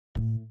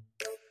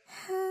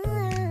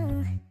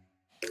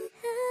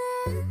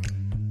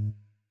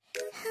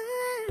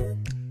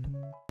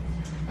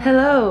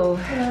Hello.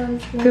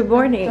 Good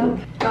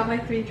morning. Got my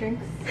 3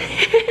 drinks.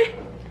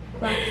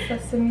 Black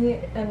sesame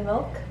and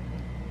milk.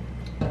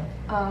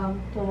 The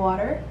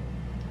water.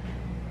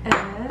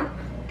 And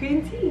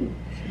green tea.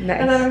 Nice.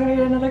 And then I'm gonna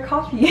get another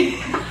coffee.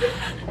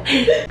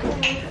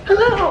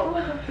 Hello.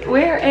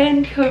 We're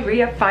in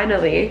Korea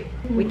finally.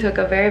 We took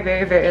a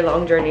very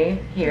long journey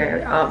here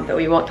that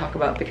we won't talk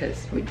about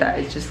because that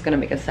is just gonna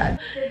make us sad.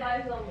 Good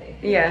vibes only.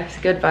 Yes,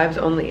 good vibes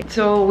only.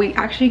 So we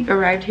actually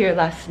arrived here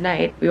last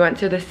night. We went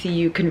to the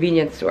CU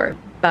convenience store,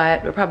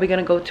 but we're probably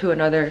gonna go to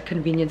another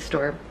convenience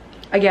store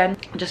again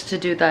just to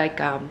do like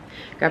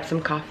grab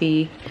some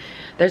coffee.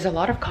 There's a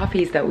lot of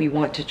coffees that we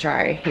want to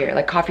try here,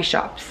 like coffee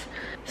shops.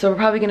 So we're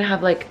probably gonna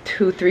have like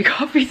 2-3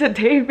 coffees a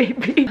day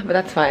maybe, but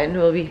that's fine.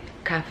 We'll be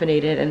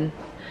caffeinated and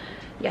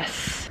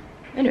yes.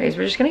 Anyways,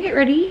 we're just gonna get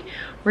ready.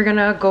 We're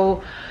gonna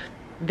go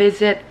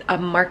visit a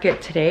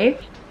market today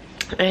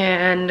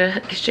and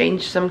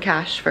exchange some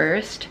cash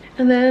first,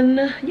 and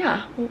then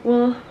yeah,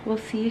 we'll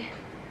see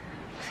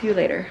you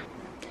later.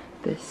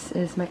 This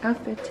is my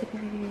outfit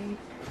today.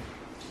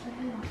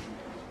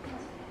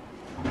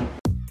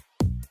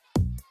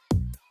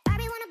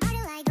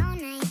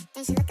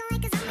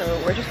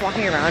 So we're just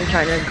walking around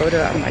trying to go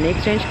to a money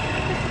exchange,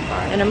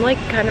 and I'm like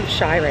kind of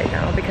shy right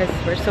now because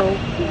we're so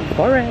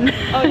foreign.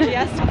 Oh,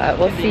 yes.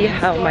 We'll see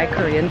how my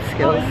Korean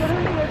skills.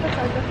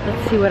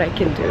 Let's see what I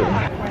can do.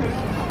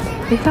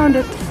 We found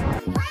it.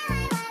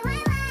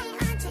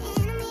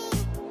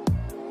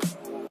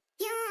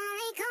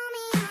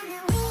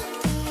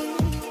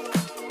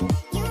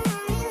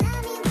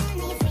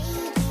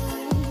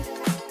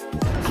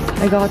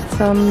 I got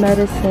some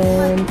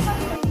medicine.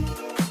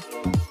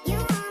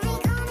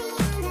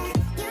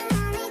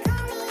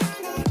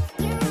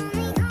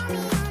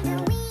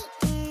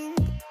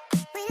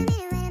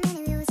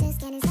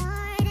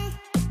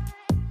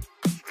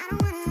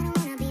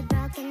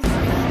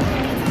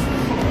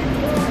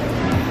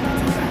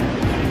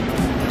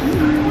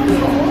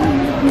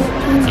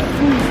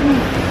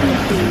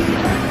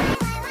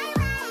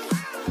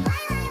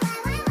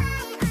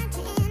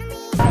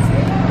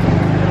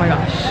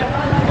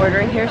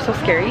 Ordering here is so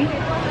scary,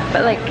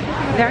 but like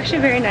they're actually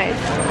very nice.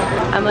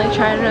 I'm like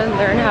trying to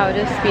learn how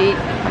to speak.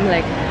 I'm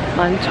like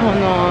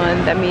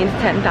 11,000won, that means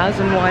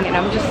 10,000 won, and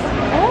I'm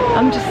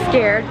just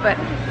scared, but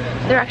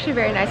they're actually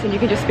very nice and you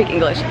can just speak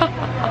English.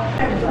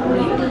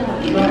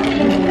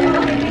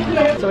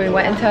 So we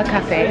went into a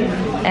cafe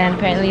and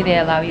apparently they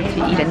allow you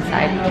to eat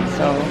inside.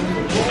 So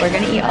we're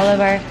gonna eat all of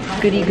our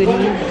goody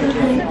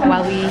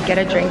while we get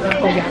a drink.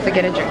 Oh, we have to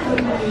get a drink.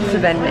 So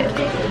then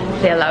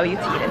they allow you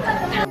to eat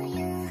inside.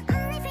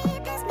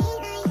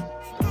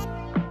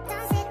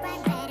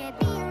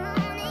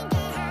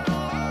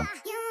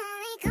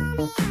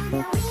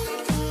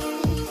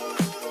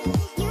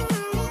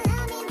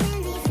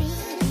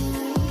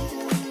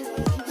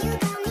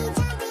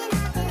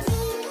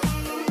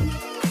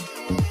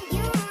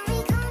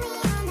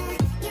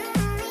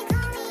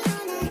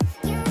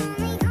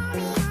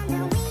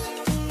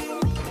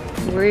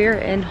 We're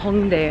in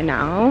Hongdae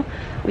now.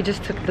 We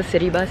just took the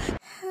city bus.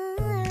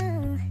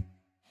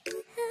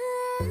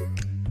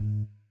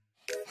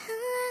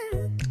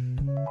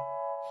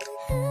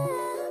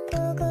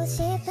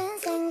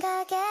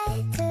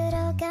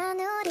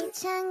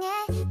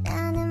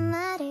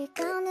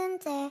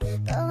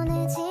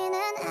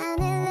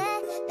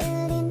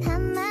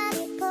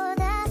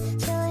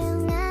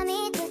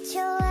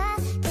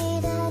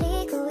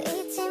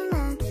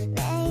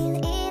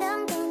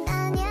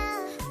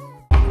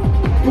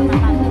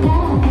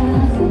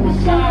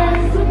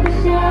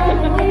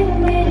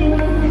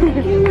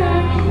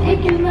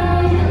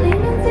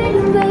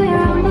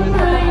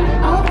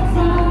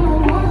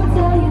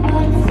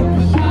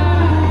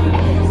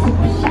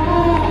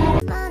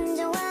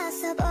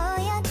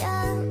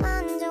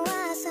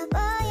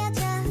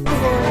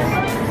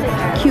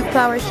 Cute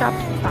flower shop.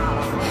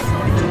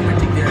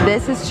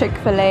 This is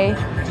Chick-fil-A,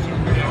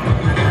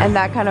 and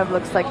that kind of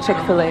looks like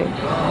Chick-fil-A.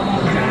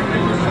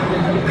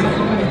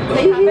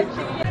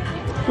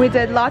 We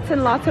did lots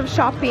and lots of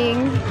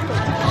shopping.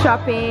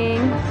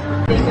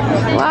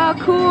 Wow,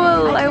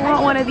 cool! I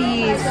want one of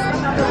these.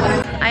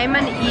 I'm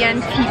an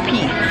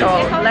ENTP,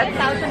 so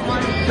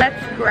let's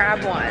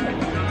grab one.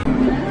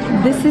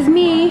 This is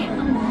me.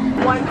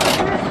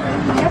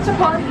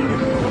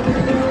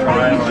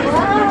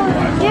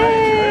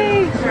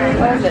 Yay!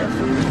 What is it?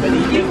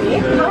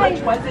 How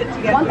much was it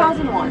to get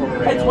 1,001?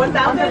 It's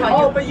 1,000?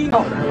 Oh, but you...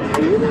 Oh.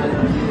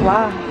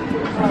 Wow.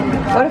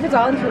 What if it's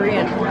all in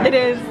Korean? It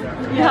is.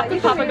 You have to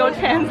Papa go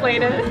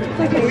translate it.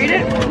 I can read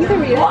it? You can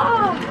read it.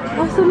 Wow!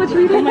 Oh, so much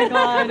reading. Oh my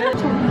god. I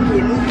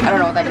don't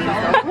know what that means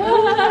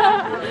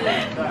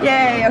though.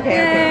 Yay,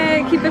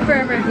 okay. Yay, keep it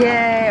forever.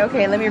 Yay,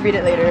 okay, let me read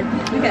it later.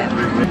 Okay.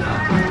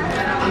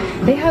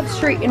 They have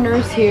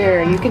straighteners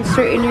here. You can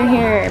straighten your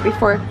hair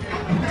before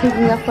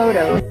taking a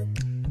photo.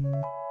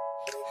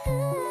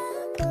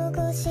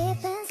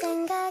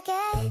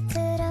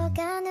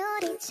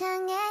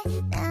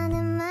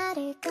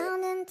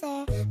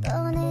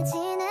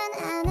 보내지는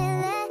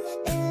않을래.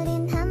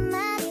 느린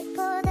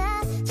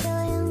한마디보다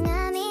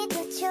조용함이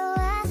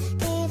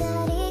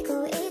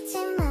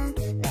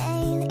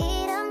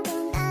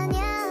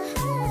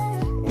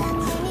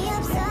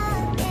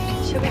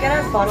Should we get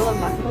a bottle of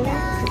makgeolli?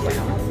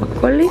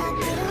 Makgeolli?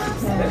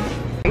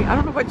 I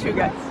don't know about you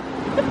guys.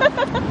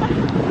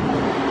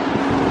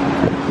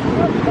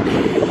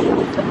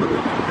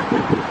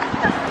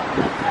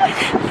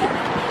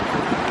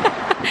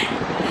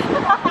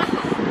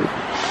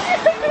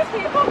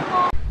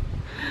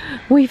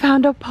 We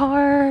found a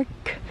park!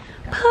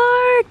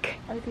 Park!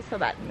 Why is he so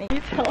bad?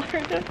 Maybe tell her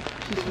to.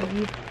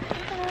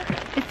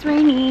 It's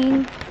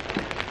raining.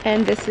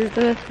 And this is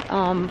the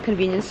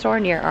convenience store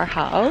near our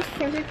house.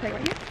 Can we play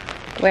right here?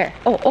 Where?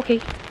 Oh,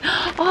 okay.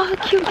 Oh,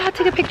 cute. Yeah,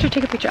 take a picture.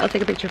 Take a picture. I'll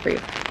take a picture for you.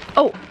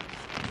 Oh.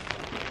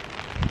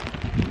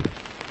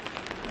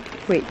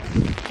 Wait.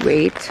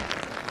 Wait.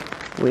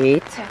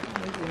 Wait.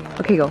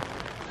 Okay, go.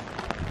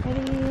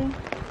 Ready?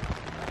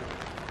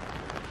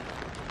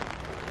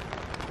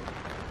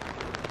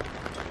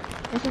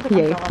 This is the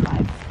Yay.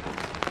 vibes.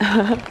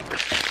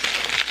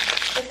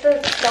 It's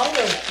the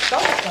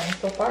Starfield one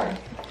so far.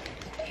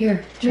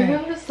 Here, Maybe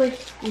I'm just like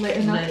lit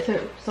enough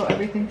to so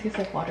everything tastes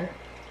like water.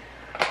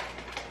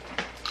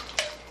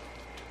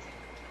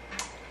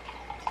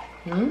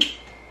 Hmm?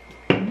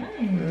 I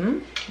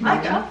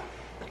like it.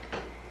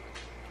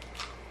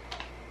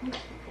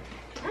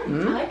 I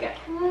like it.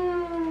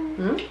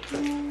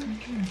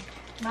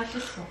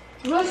 맛있어.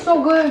 That's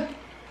so good.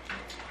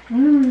 Oh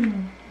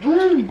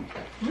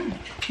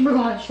my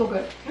god, it's so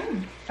good.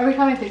 Every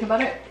time I think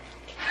about it.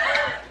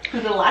 For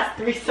the last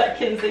 3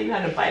 seconds that you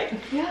had to bite.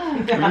 Yeah.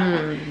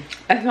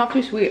 It's not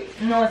too sweet.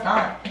 No, it's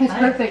not. It's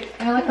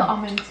perfect. I like the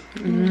almonds. A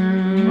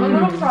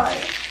little fry.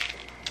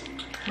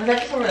 Was that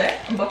just over there?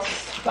 I'm about to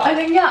stop. I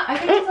think yeah. I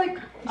think it's like.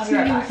 I'll be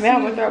right back. Yeah,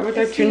 with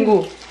our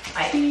친구.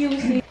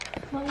 CUC.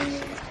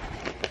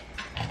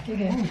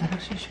 Okay. Oh, that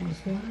actually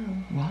shows.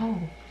 Wow.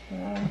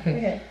 Okay.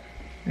 Okay.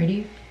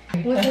 Ready?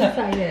 What's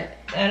inside it?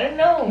 I don't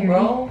know, Here.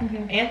 bro.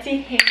 Okay.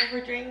 Anti-hangover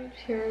drink.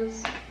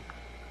 Cheers.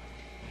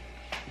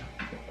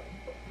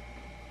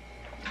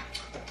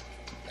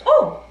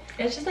 Oh!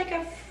 It's just like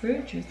a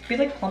fruit juice. It feels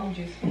like plum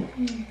juice.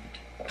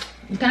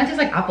 It kind of tastes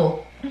like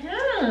apple.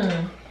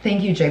 Mm.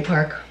 Thank you, J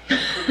Park.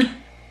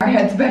 Our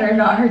heads better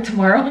not hurt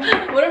tomorrow.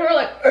 What if we're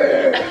like,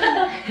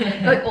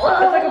 like whoa,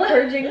 it's like a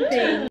purging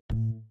thing.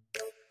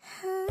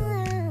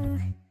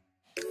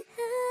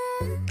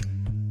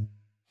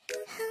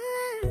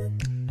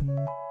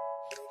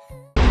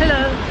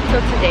 Hello. So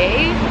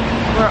today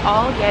we're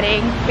all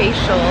getting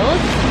facials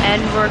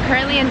and we're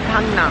currently in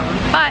Gangnam,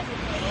 but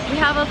we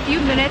have a few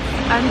minutes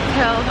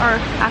until, or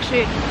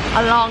actually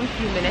a long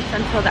few minutes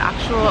until the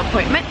actual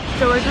appointment.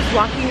 So we're just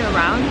walking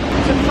around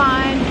to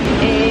find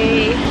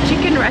a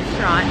chicken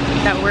restaurant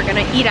that we're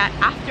gonna eat at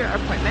after our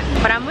appointment.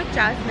 But I'm with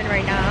Jasmine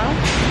right now.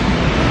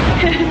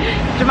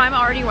 Jemima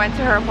already went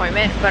to her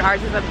appointment, but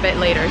ours is a bit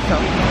later, so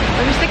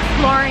we're just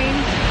exploring.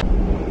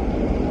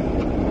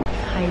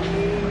 Hi.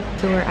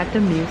 So we're at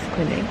the Muse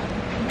Clinic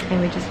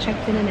and we just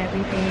checked in and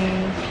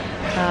everything.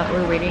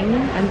 We're waiting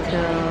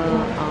until,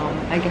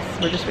 I guess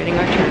we're just waiting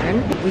our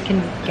turn. We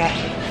can get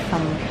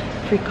some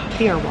free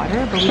coffee or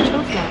water, but we chose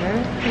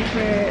water. Because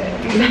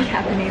we're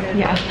caffeinated.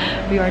 Yeah,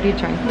 we already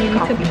drank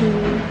coffee.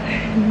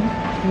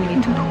 We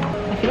need to poo.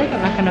 I feel like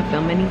I'm not gonna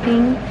film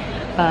anything,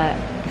 but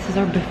this is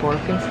our before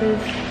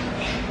faces.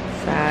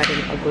 Sad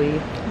and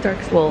ugly. Dark.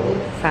 Well,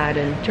 sad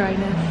and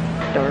dryness.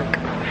 Dark.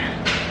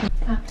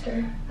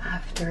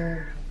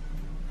 After.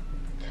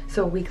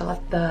 So we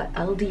got the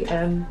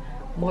LDM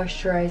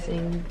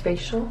Moisturizing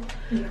Facial.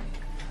 Yeah.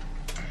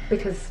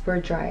 Because we're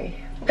dry.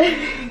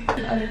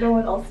 I don't know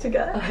what else to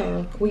get.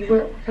 We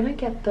were gonna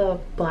get the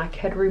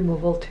blackhead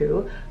removal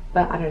too,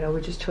 but I don't know,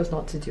 we just chose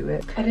not to do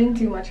it. I didn't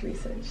do much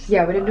research.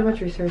 Yeah, we didn't do much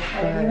research.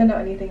 I didn't even know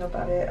anything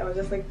about it. I was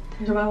just like,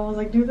 Jemima was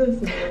like, do this.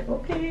 And I'm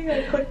like,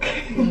 okay, I click.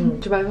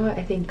 Jemima,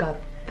 I think, got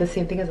the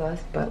same thing as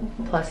us, but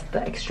plus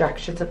the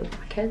extractions of the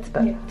blackheads.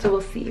 But yeah. So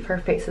we'll see if her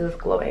face is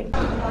glowing.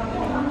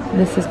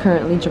 This is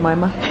currently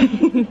Jemima.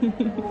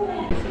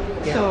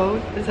 So,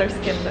 this is our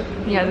skin look.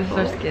 Yeah, this is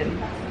our skin.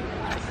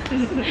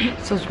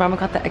 So Jemima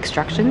got the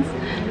extractions.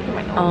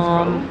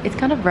 It's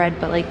kind of red,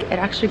 but like it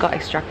actually got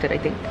extracted, I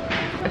think.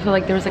 I feel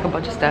like there was like a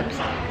bunch of steps,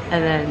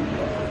 and then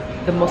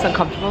the most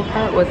uncomfortable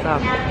part was the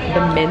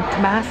mint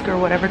mask or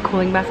whatever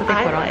cooling mask that they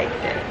put on. I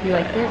liked it. You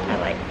liked it? I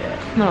liked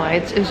it. No,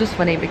 it was just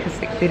funny because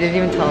like, they didn't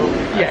even tell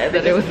us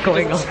that it was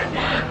going on.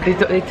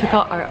 They took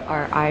out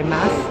our eye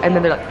mask and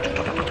then they're like,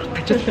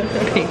 they just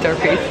paint our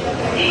face.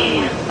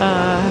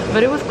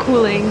 But it was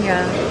cooling,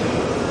 yeah.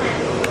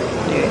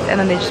 And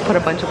then they just put a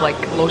bunch of like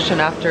lotion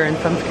after and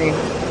sunscreen.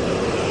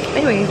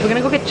 Anyways, we're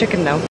gonna go get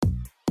chicken now.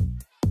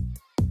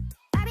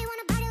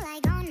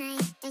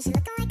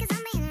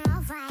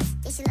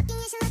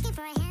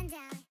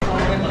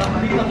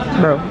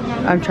 Bro,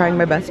 I'm trying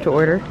my best to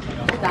order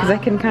because I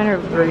can kind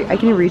of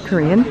read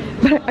Korean,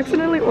 but I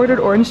accidentally ordered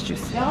orange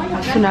juice.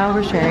 So now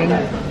we're sharing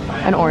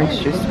an orange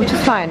juice, which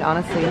is fine,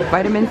 honestly.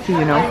 Vitamin C,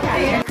 you know.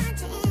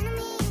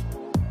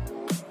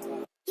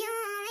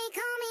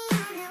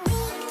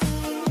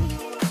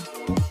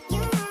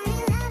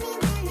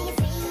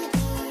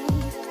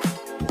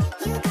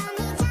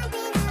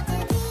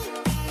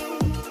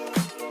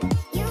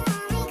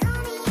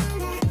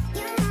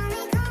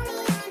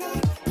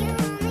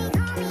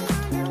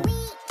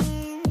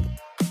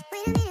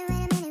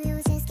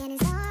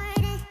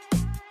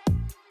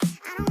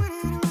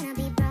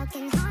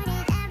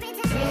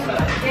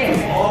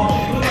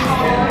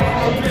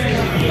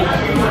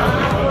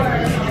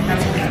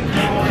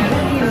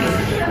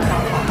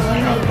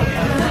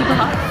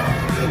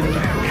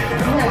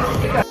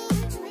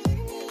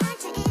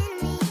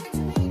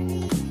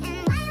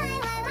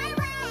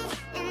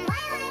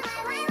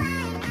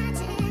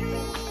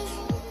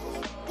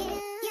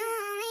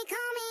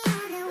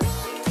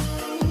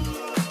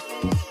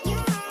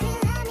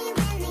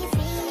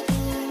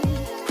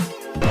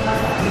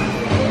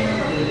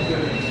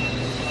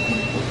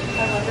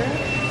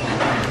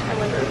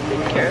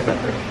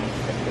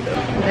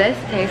 This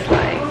tastes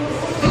like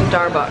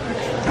Starbucks.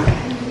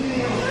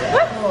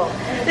 What?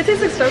 It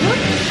tastes like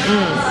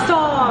Starbucks?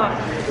 Stop.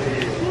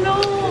 No,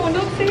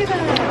 don't say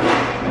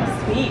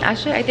that. Sweet.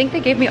 Actually, I think they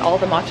gave me all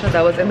the matcha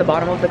that was in the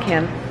bottom of the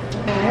can.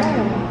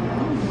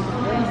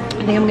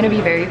 I think I'm gonna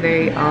be very,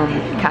 very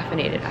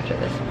caffeinated after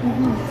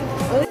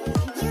this.